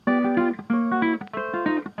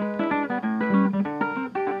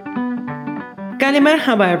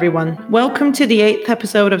Merhaba everyone. Welcome to the 8th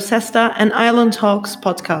episode of Sesta and Island Talks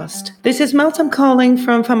podcast. This is Meltem calling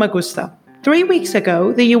from Famagusta. 3 weeks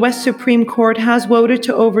ago, the US Supreme Court has voted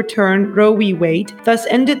to overturn Roe v. Wade, thus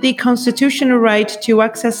ended the constitutional right to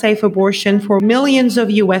access safe abortion for millions of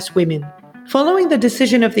US women. Following the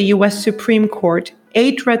decision of the US Supreme Court,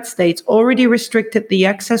 8 red states already restricted the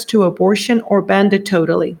access to abortion or banned it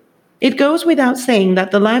totally. It goes without saying that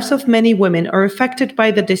the lives of many women are affected by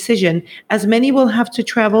the decision, as many will have to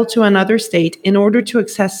travel to another state in order to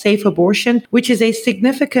access safe abortion, which is a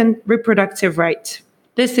significant reproductive right.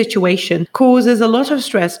 This situation causes a lot of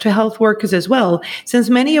stress to health workers as well, since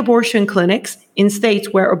many abortion clinics in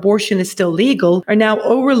states where abortion is still legal are now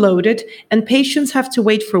overloaded and patients have to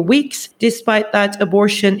wait for weeks, despite that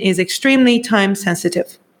abortion is extremely time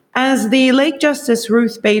sensitive. As the late Justice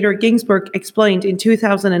Ruth Bader Ginsburg explained in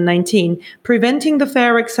 2019, preventing the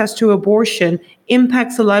fair access to abortion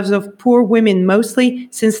impacts the lives of poor women mostly,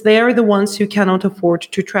 since they are the ones who cannot afford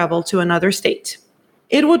to travel to another state.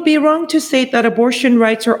 It would be wrong to state that abortion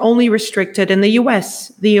rights are only restricted in the US.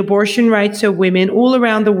 The abortion rights of women all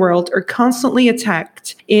around the world are constantly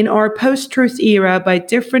attacked in our post-truth era by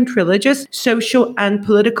different religious, social, and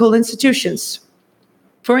political institutions.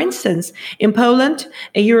 For instance, in Poland,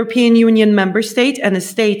 a European Union member state and a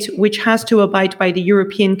state which has to abide by the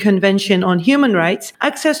European Convention on Human Rights,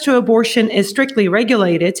 access to abortion is strictly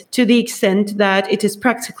regulated to the extent that it is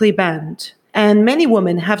practically banned. And many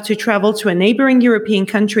women have to travel to a neighboring European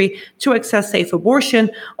country to access safe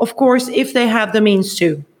abortion, of course, if they have the means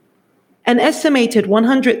to. An estimated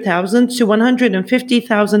 100,000 to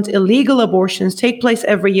 150,000 illegal abortions take place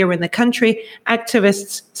every year in the country,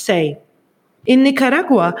 activists say. In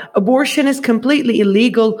Nicaragua, abortion is completely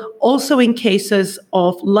illegal, also in cases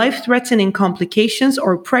of life-threatening complications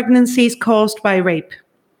or pregnancies caused by rape.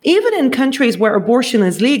 Even in countries where abortion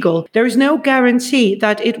is legal, there is no guarantee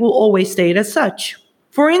that it will always stay as such.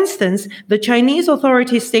 For instance, the Chinese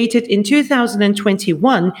authorities stated in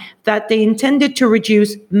 2021 that they intended to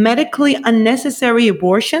reduce medically unnecessary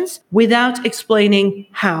abortions without explaining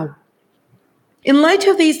how. In light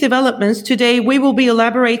of these developments, today we will be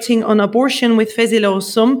elaborating on abortion with Fezile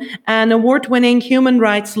Osum, an award-winning human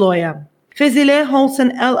rights lawyer. Fezile holds an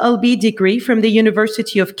LLB degree from the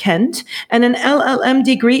University of Kent and an LLM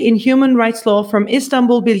degree in human rights law from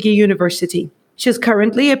Istanbul Bilgi University. She is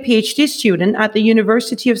currently a PhD student at the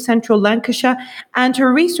University of Central Lancashire, and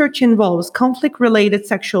her research involves conflict-related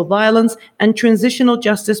sexual violence and transitional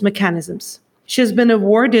justice mechanisms. She has been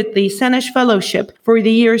awarded the Senesh Fellowship for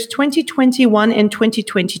the years 2021 and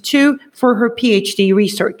 2022 for her PhD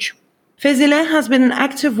research. Fezile has been an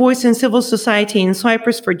active voice in civil society in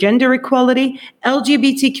Cyprus for gender equality,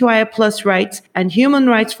 LGBTQIA+ rights, and human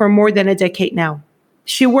rights for more than a decade now.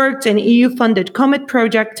 She worked in EU-funded Comet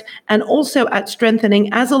project and also at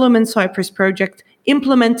Strengthening Asylum in Cyprus project,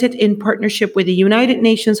 implemented in partnership with the United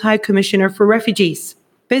Nations High Commissioner for Refugees.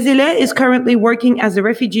 Fezile is currently working as a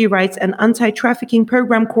refugee rights and anti-trafficking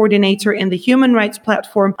program coordinator in the Human Rights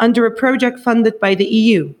Platform under a project funded by the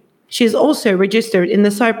EU. She is also registered in the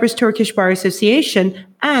Cyprus-Turkish Bar Association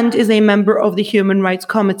and is a member of the Human Rights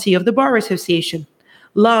Committee of the Bar Association.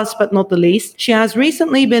 Last but not the least, she has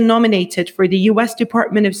recently been nominated for the US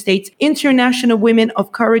Department of State's International Women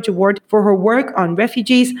of Courage Award for her work on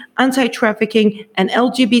refugees, anti-trafficking, and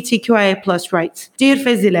LGBTQIA+ rights. Dear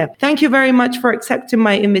Fezile, thank you very much for accepting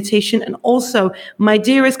my invitation, and also my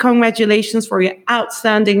dearest congratulations for your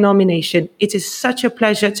outstanding nomination. It is such a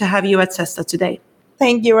pleasure to have you at Sesta today.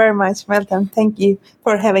 Thank you very much, Meltem. Thank you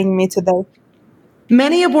for having me today.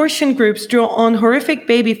 Many abortion groups draw on horrific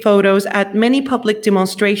baby photos at many public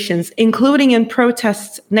demonstrations, including in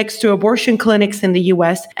protests next to abortion clinics in the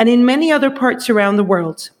US and in many other parts around the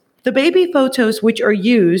world. The baby photos which are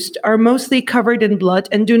used are mostly covered in blood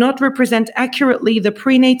and do not represent accurately the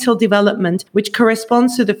prenatal development, which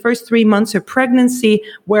corresponds to the first 3 months of pregnancy,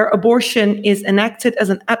 where abortion is enacted as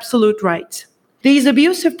an absolute right. These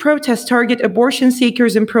abusive protests target abortion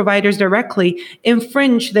seekers and providers directly,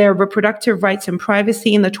 infringe their reproductive rights and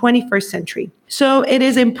privacy in the 21st century. So it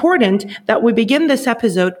is important that we begin this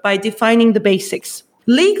episode by defining the basics.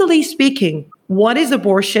 Legally speaking, what is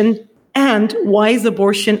abortion and why is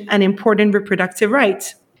abortion an important reproductive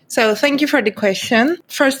right? So thank you for the question.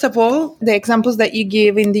 First of all, the examples that you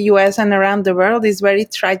give in the US and around the world is very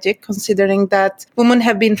tragic, considering that women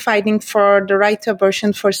have been fighting for the right to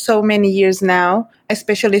abortion for so many years now,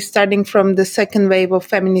 especially starting from the second wave of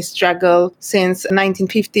feminist struggle since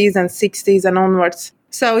 1950s and 60s and onwards.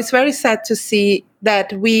 So it's very sad to see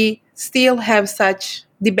that we still have such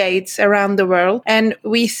debates around the world. And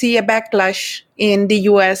we see a backlash in the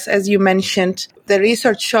US, as you mentioned. The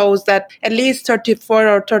research shows that at least 34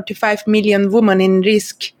 or 35 million women in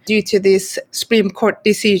risk due to this Supreme Court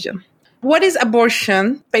decision. What is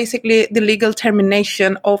abortion? Basically, the legal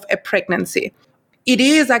termination of a pregnancy. It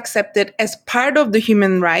is accepted as part of the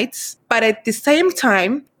human rights, but at the same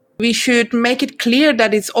time, we should make it clear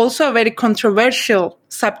that it's also a very controversial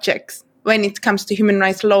subject when it comes to human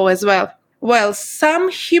rights law as well. Well, some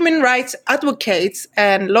human rights advocates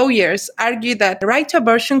and lawyers argue that the right to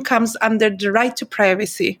abortion comes under the right to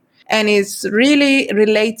privacy and is really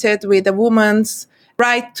related with a woman's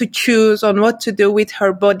right to choose on what to do with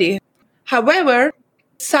her body. However,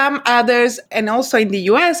 some others, and also in the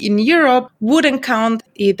US, in Europe, wouldn't count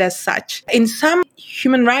it as such. In some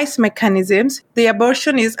human rights mechanisms, the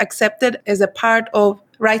abortion is accepted as a part of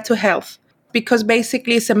right to health because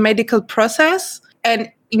basically it's a medical process.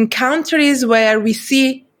 And in countries where we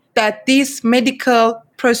see that this medical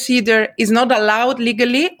procedure is not allowed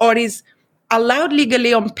legally or is allowed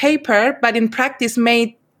legally on paper, but in practice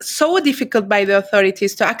made so difficult by the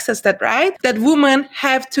authorities to access that right, that women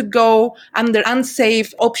have to go under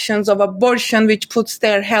unsafe options of abortion, which puts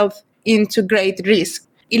their health into great risk.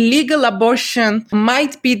 Illegal abortion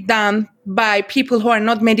might be done by people who are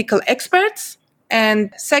not medical experts.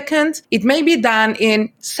 And second, it may be done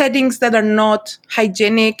in settings that are not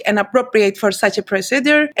hygienic and appropriate for such a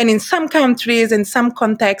procedure. And in some countries, in some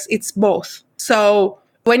contexts, it's both. So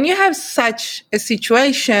when you have such a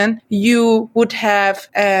situation, you would have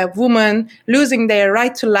a woman losing their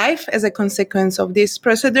right to life as a consequence of this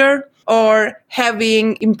procedure or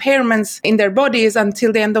having impairments in their bodies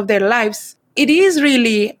until the end of their lives. It is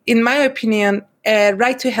really, in my opinion, a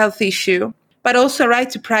right to health issue, but also a right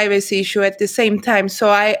to privacy issue at the same time. So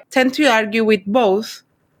I tend to argue with both.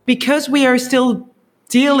 Because we are still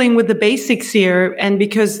dealing with the basics here and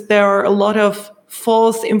because there are a lot of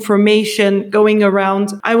false information going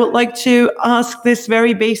around, I would like to ask this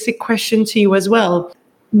very basic question to you as well.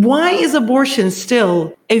 Why is abortion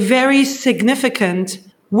still a very significant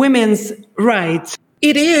women's right?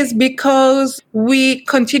 It is because we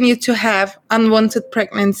continue to have unwanted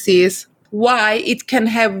pregnancies. Why? It can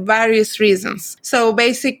have various reasons. So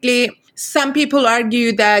basically, some people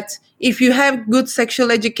argue that if you have good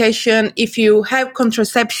sexual education, if you have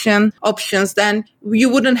contraception options, then you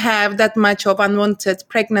wouldn't have that much of unwanted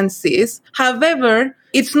pregnancies. However,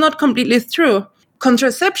 it's not completely true.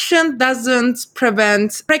 Contraception doesn't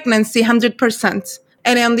prevent pregnancy 100%.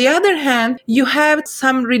 And on the other hand, you have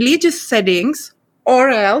some religious settings, or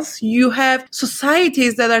else you have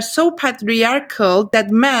societies that are so patriarchal that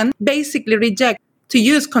men basically reject to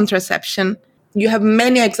use contraception. You have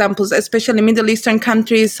many examples, especially Middle Eastern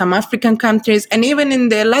countries, some African countries, and even in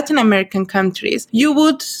the Latin American countries, you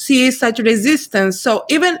would see such resistance. So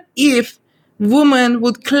even if women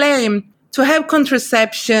would claim to have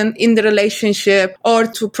contraception in the relationship or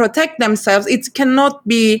to protect themselves, it cannot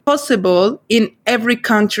be possible in every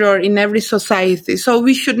country or in every society. So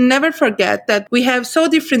we should never forget that we have so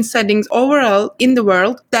different settings overall in the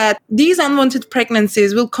world that these unwanted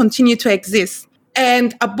pregnancies will continue to exist.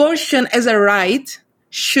 And abortion as a right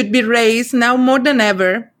should be raised now more than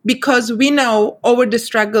ever because we know over the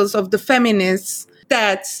struggles of the feminists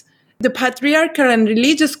that the patriarchal and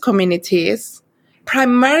religious communities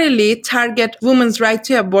primarily target women's right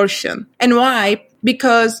to abortion. And why?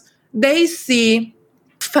 Because they see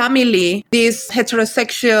family, this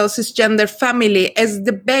heterosexual cisgender family, as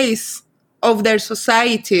the base of their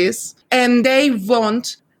societies, and they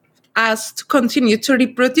want us to continue to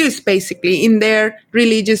reproduce basically in their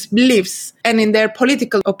religious beliefs and in their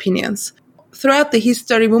political opinions. Throughout the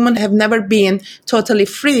history, women have never been totally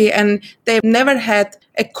free and they've never had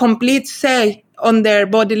a complete say on their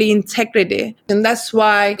bodily integrity. And that's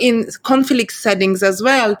why in conflict settings as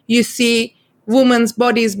well, you see women's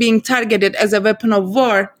bodies being targeted as a weapon of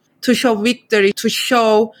war to show victory, to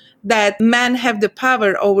show that men have the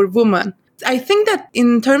power over women. I think that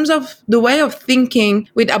in terms of the way of thinking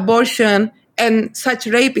with abortion and such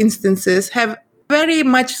rape instances have very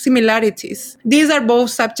much similarities. These are both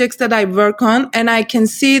subjects that I work on, and I can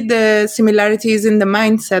see the similarities in the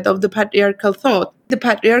mindset of the patriarchal thought. The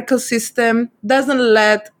patriarchal system doesn't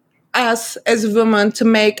let us as women to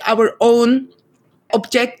make our own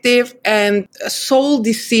objective and sole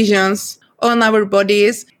decisions on our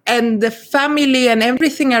bodies, and the family and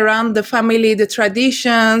everything around the family, the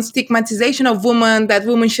traditions, stigmatization of women, that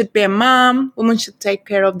women should be a mom, women should take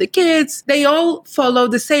care of the kids. They all follow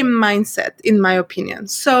the same mindset, in my opinion.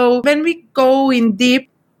 So when we go in deep,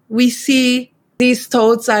 we see These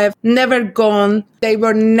thoughts have never gone. They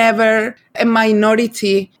were never a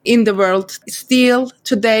minority in the world. Still,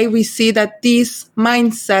 today we see that this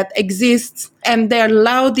mindset exists and they're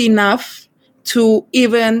loud enough to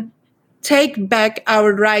even take back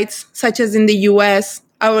our rights, such as in the US,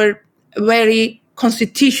 our very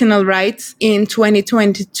constitutional rights in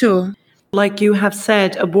 2022. Like you have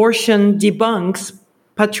said, abortion debunks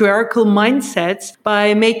patriarchal mindsets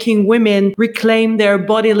by making women reclaim their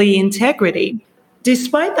bodily integrity.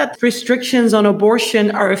 Despite that restrictions on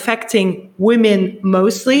abortion are affecting women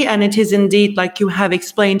mostly, and it is indeed, like you have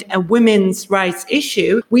explained, a women's rights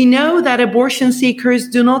issue, we know that abortion seekers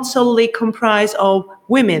do not solely comprise of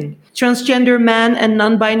women. Transgender men and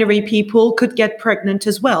non-binary people could get pregnant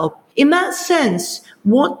as well. In that sense,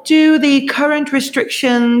 what do the current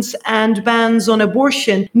restrictions and bans on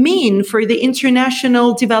abortion mean for the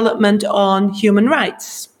international development on human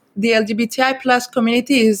rights? The LGBTI plus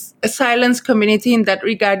community is a silence community in that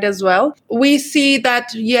regard as well. We see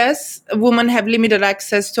that, yes, women have limited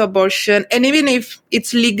access to abortion. And even if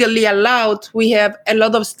it's legally allowed, we have a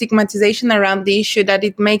lot of stigmatization around the issue that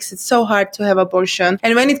it makes it so hard to have abortion.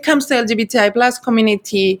 And when it comes to LGBTI plus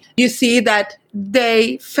community, you see that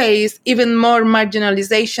they face even more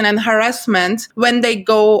marginalization and harassment when they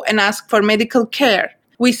go and ask for medical care.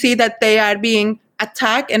 We see that they are being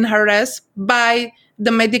attacked and harassed by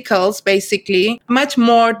the medicals, basically, much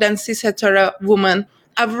more than cis-hetero women.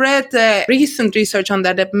 I've read recent research on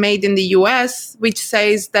that made in the US, which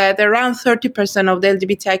says that around 30% of the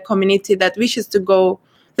LGBTI community that wishes to go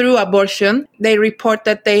through abortion, they report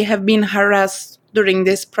that they have been harassed during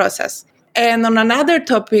this process. And on another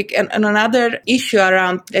topic and on another issue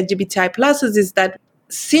around LGBTI pluses is that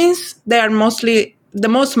since they are mostly the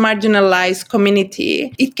most marginalized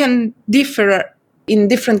community, it can differ in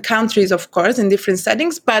different countries, of course, in different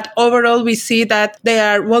settings. But overall, we see that they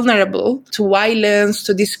are vulnerable to violence,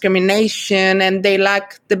 to discrimination, and they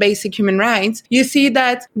lack the basic human rights. You see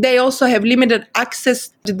that they also have limited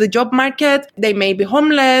access to the job market. They may be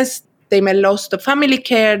homeless. They may lose the family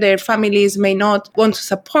care. Their families may not want to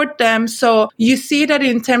support them. So you see that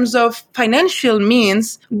in terms of financial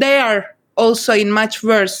means, they are also in much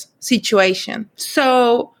worse situation.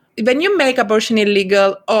 So when you make abortion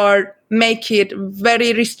illegal or make it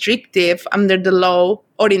very restrictive under the law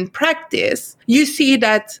or in practice, you see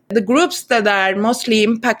that the groups that are mostly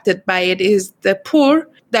impacted by it is the poor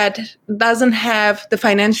that doesn't have the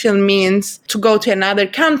financial means to go to another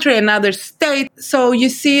country, another state. So you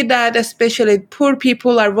see that especially poor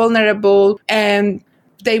people are vulnerable and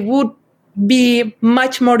they would be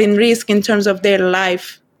much more in risk in terms of their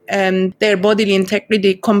life and their bodily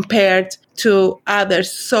integrity compared to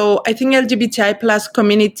others. So I think LGBTI plus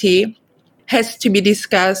community has to be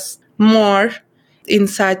discussed more in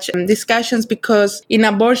such discussions, because in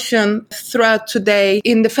abortion throughout today,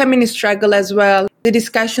 in the feminist struggle as well, the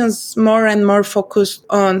discussions more and more focused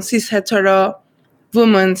on cis-hetero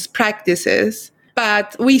women's practices.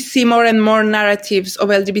 But we see more and more narratives of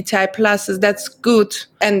LGBTI pluses. That's good.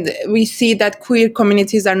 And we see that queer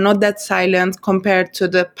communities are not that silent compared to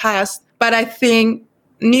the past. But I think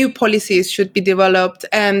new policies should be developed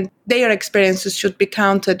and their experiences should be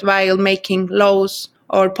counted while making laws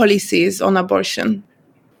or policies on abortion.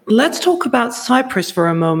 Let's talk about Cyprus for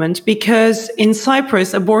a moment, because in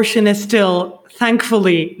Cyprus, abortion is still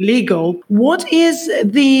thankfully legal. What is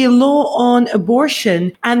the law on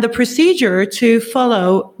abortion and the procedure to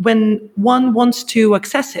follow when one wants to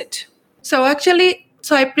access it? So actually,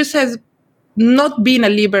 Cyprus has not been a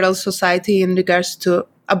liberal society in regards to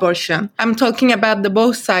abortion. I'm talking about the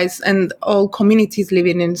both sides and all communities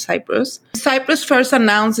living in Cyprus. Cyprus first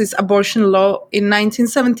announced its abortion law in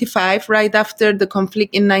 1975, right after the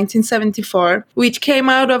conflict in 1974, which came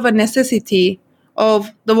out of a necessity of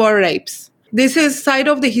the war rapes. This side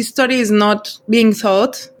of the history is not being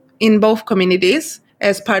taught in both communities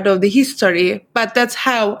as part of the history, but that's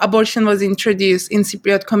how abortion was introduced in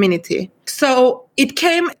Cypriot community. So it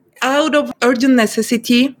came out of urgent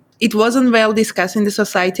necessity. It wasn't well discussed in the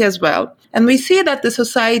society as well. And we see that the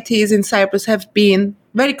societies in Cyprus have been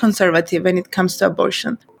very conservative when it comes to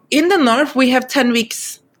abortion. In the north, we have 10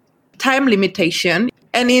 weeks time limitation.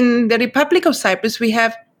 And in the Republic of Cyprus, we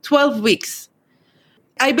have 12 weeks.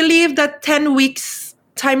 I believe that 10 weeks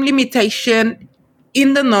time limitation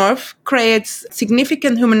in the north creates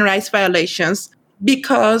significant human rights violations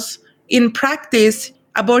because in practice,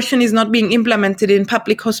 abortion is not being implemented in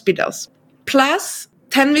public hospitals. Plus,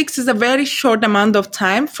 10 weeks is a very short amount of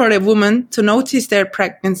time for a woman to notice their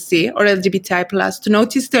pregnancy, or LGBTI plus, to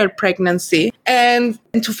notice their pregnancy and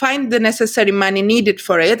to find the necessary money needed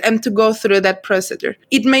for it and to go through that procedure.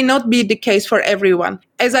 It may not be the case for everyone.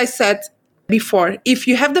 As I said, before. If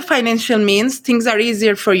you have the financial means, things are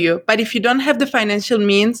easier for you. But if you don't have the financial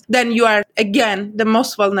means, then you are, again, the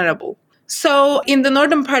most vulnerable. So in the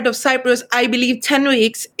northern part of Cyprus, I believe 10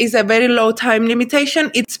 weeks is a very low time limitation.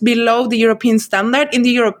 It's below the European standard. In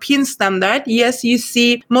the European standard, yes, you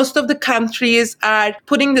see most of the countries are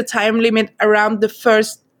putting the time limit around the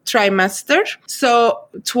first trimester, so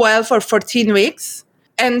 12 or 14 weeks.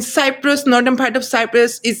 And Cyprus, northern part of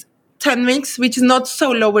Cyprus, is 10 weeks, which is not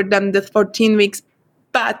so lower than the 14 weeks.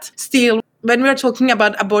 But still, when we're talking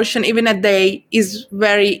about abortion, even a day is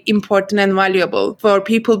very important and valuable for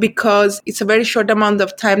people because it's a very short amount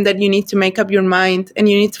of time that you need to make up your mind and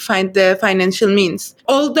you need to find the financial means.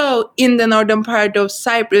 Although in the northern part of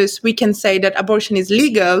Cyprus, we can say that abortion is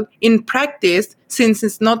legal in practice, since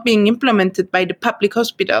it's not being implemented by the public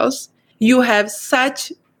hospitals, you have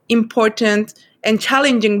such important and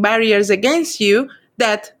challenging barriers against you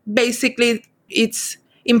that basically it's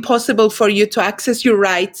impossible for you to access your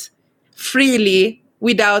rights freely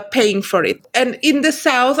without paying for it. And in the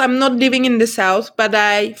South, I'm not living in the South, but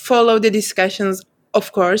I follow the discussions,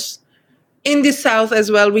 of course. In the South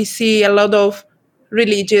as well, we see a lot of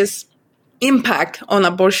religious impact on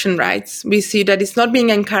abortion rights. We see that it's not being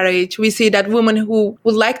encouraged. We see that women who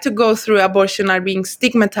would like to go through abortion are being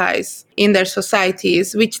stigmatized in their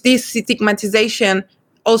societies, which this stigmatization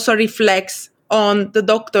also reflects on the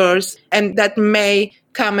doctors, and that may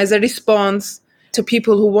come as a response to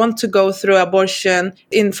people who want to go through abortion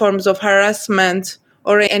in forms of harassment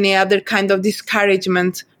or any other kind of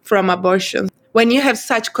discouragement from abortion. When you have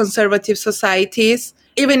such conservative societies,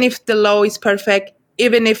 even if the law is perfect,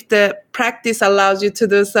 even if the practice allows you to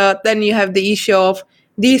do so, then you have the issue of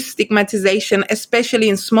this stigmatization, especially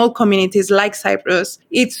in small communities like Cyprus.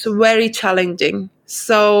 It's very challenging.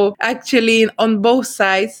 So actually, on both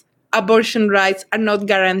sides, abortion rights are not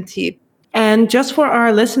guaranteed. And just for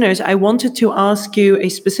our listeners, I wanted to ask you a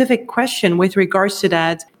specific question with regards to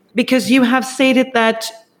that, because you have stated that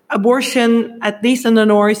abortion, at least in the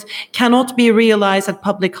north, cannot be realized at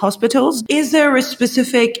public hospitals. Is there a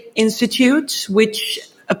specific institute which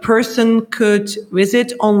a person could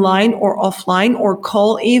visit online or offline or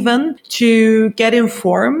call even to get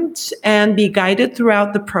informed and be guided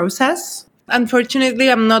throughout the process? Unfortunately,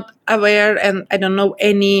 I'm not aware, and I don't know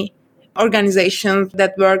any organizations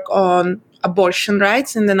that work on abortion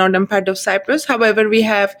rights in the northern part of Cyprus. However, we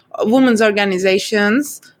have women's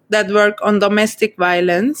organizations that work on domestic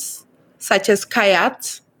violence, such as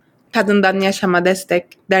KAYAT. Kadından Yaşama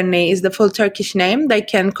Destek Derneği is the full Turkish name. They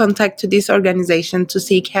can contact to this organization to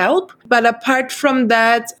seek help. But apart from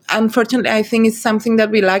that, unfortunately, I think it's something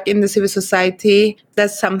that we lack in the civil society.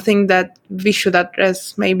 That's something that we should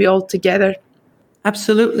address maybe altogether.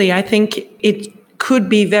 Absolutely. I think it could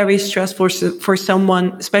be very stressful for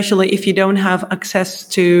someone, especially if you don't have access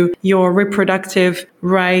to your reproductive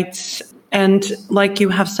rights. And like you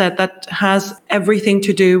have said, that has everything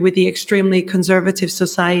to do with the extremely conservative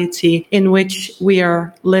society in which we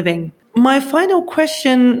are living. My final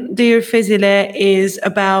question, dear Fezile, is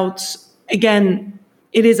about, again,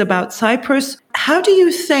 it is about Cyprus. How do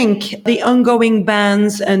you think the ongoing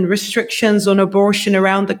bans and restrictions on abortion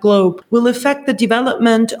around the globe will affect the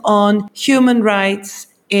development on human rights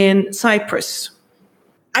in Cyprus?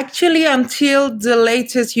 Actually, until the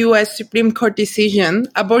latest US Supreme Court decision,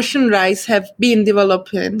 abortion rights have been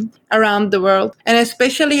developing around the world. And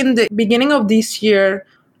especially in the beginning of this year,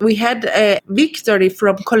 we had a victory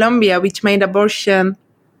from Colombia, which made abortion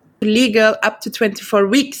legal up to 24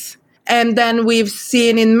 weeks. And then we've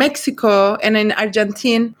seen in Mexico and in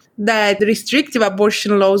Argentina that restrictive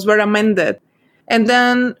abortion laws were amended. And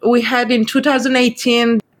then we had in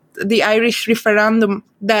 2018 the Irish referendum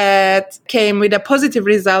that came with a positive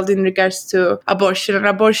result in regards to abortion. And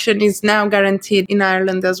abortion is now guaranteed in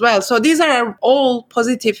Ireland as well. So these are all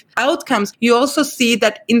positive outcomes. You also see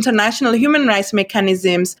that international human rights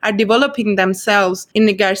mechanisms are developing themselves in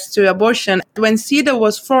regards to abortion. When CEDAW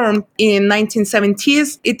was formed in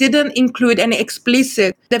 1970s, it didn't include any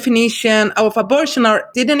explicit definition of abortion or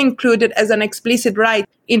didn't include it as an explicit right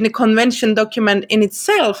in the convention document in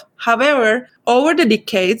itself. However, over the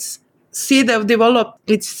decades, CEDAW developed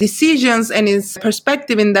its decisions and its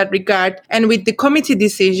perspective in that regard. And with the committee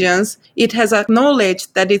decisions, it has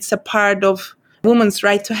acknowledged that it's a part of women's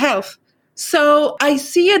right to health. So I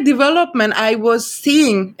see a development. I was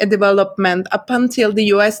seeing a development up until the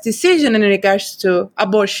US decision in regards to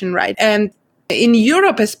abortion rights. And in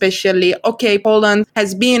Europe especially, okay, Poland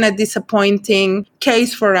has been a disappointing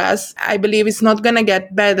case for us. I believe it's not going to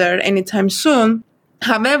get better anytime soon.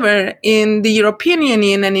 However, in the European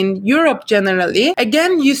Union and in Europe generally,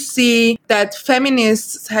 again, you see that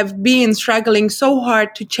feminists have been struggling so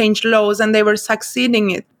hard to change laws and they were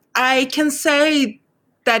succeeding it. I can say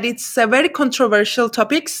that it's a very controversial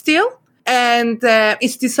topic still. And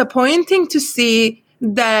it's disappointing to see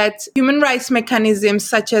that human rights mechanisms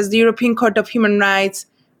such as the European Court of Human Rights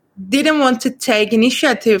didn't want to take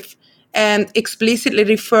initiative and explicitly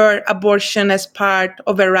refer abortion as part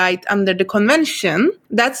of a right under the convention.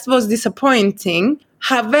 That was disappointing.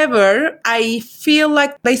 However, I feel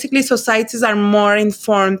like basically societies are more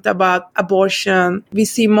informed about abortion. We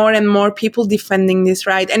see more and more people defending this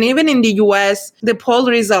right. And even in the US, the poll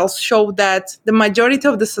results show that the majority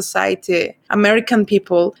of the society, American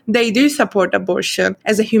people, they do support abortion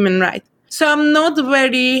as a human right. So I'm not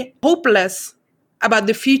very hopeless about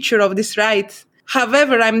the future of this right.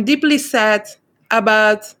 However, I'm deeply sad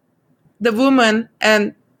about the women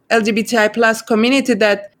and LGBTI plus community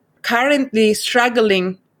that currently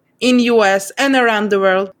struggling in US and around the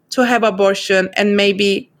world to have abortion, and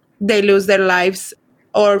maybe they lose their lives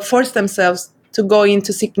or force themselves to go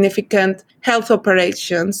into significant health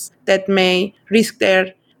operations that may risk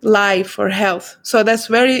their life or health. So that's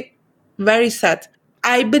very, very sad.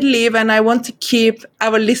 I believe, and I want to keep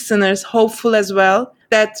our listeners hopeful as well,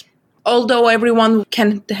 that although everyone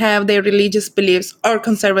can have their religious beliefs or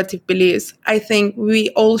conservative beliefs, I think we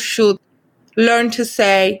all should learn to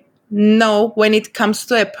say no when it comes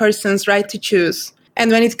to a person's right to choose. And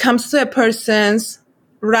when it comes to a person's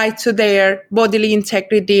right to their bodily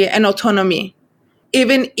integrity and autonomy.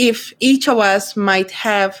 Even if each of us might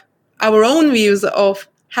have our own views of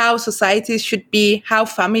how societies should be, how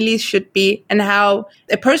families should be, and how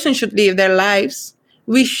a person should live their lives,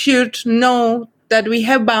 we should know that we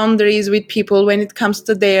have boundaries with people when it comes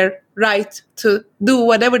to their right to do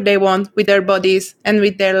whatever they want with their bodies and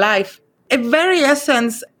with their life. A very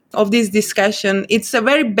essence of this discussion, it's a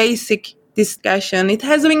very basic discussion. It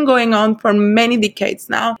has been going on for many decades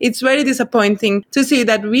now. It's very disappointing to see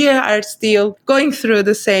that we are still going through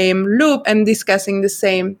the same loop and discussing the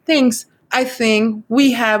same things. I think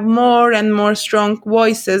we have more and more strong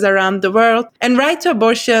voices around the world, and right to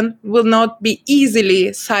abortion will not be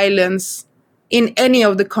easily silenced in any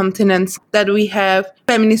of the continents that we have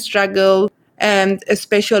feminist struggle, and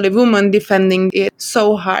especially women defending it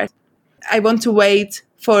so hard. I want to wait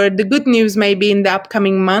for the good news maybe in the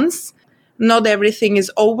upcoming months. Not everything is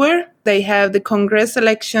over. They have the Congress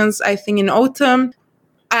elections, I think, in autumn.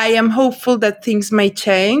 I am hopeful that things may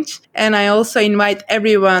change. And I also invite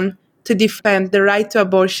everyone to defend the right to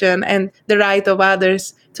abortion and the right of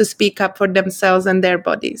others to speak up for themselves and their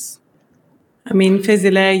bodies. I mean,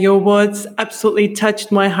 Fezile, your words absolutely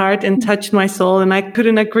touched my heart and touched my soul, and I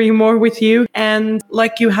couldn't agree more with you. And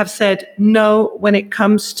like you have said, no, when it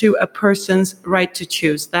comes to a person's right to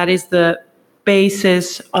choose, that is the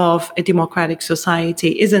basis of a democratic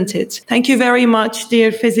society, isn't it? Thank you very much,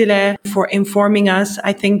 dear Fezile, for informing us.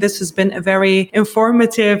 I think this has been a very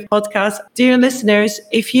informative podcast. Dear listeners,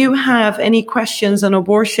 if you have any questions on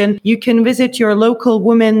abortion, you can visit your local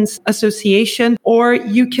women's association, or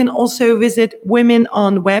you can also visit Women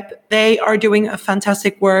on Web. They are doing a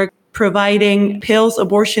fantastic work providing pills,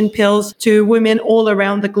 abortion pills, to women all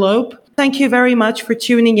around the globe. Thank you very much for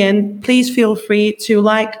tuning in. Please feel free to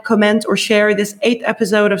like, comment, or share this 8th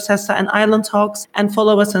episode of Sesta and Island Talks, and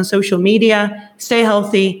follow us on social media. Stay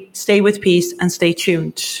healthy, stay with peace, and stay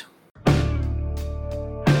tuned.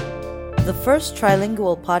 The first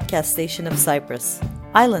trilingual podcast station of Cyprus.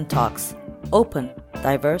 Island Talks. Open,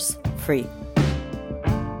 diverse, free.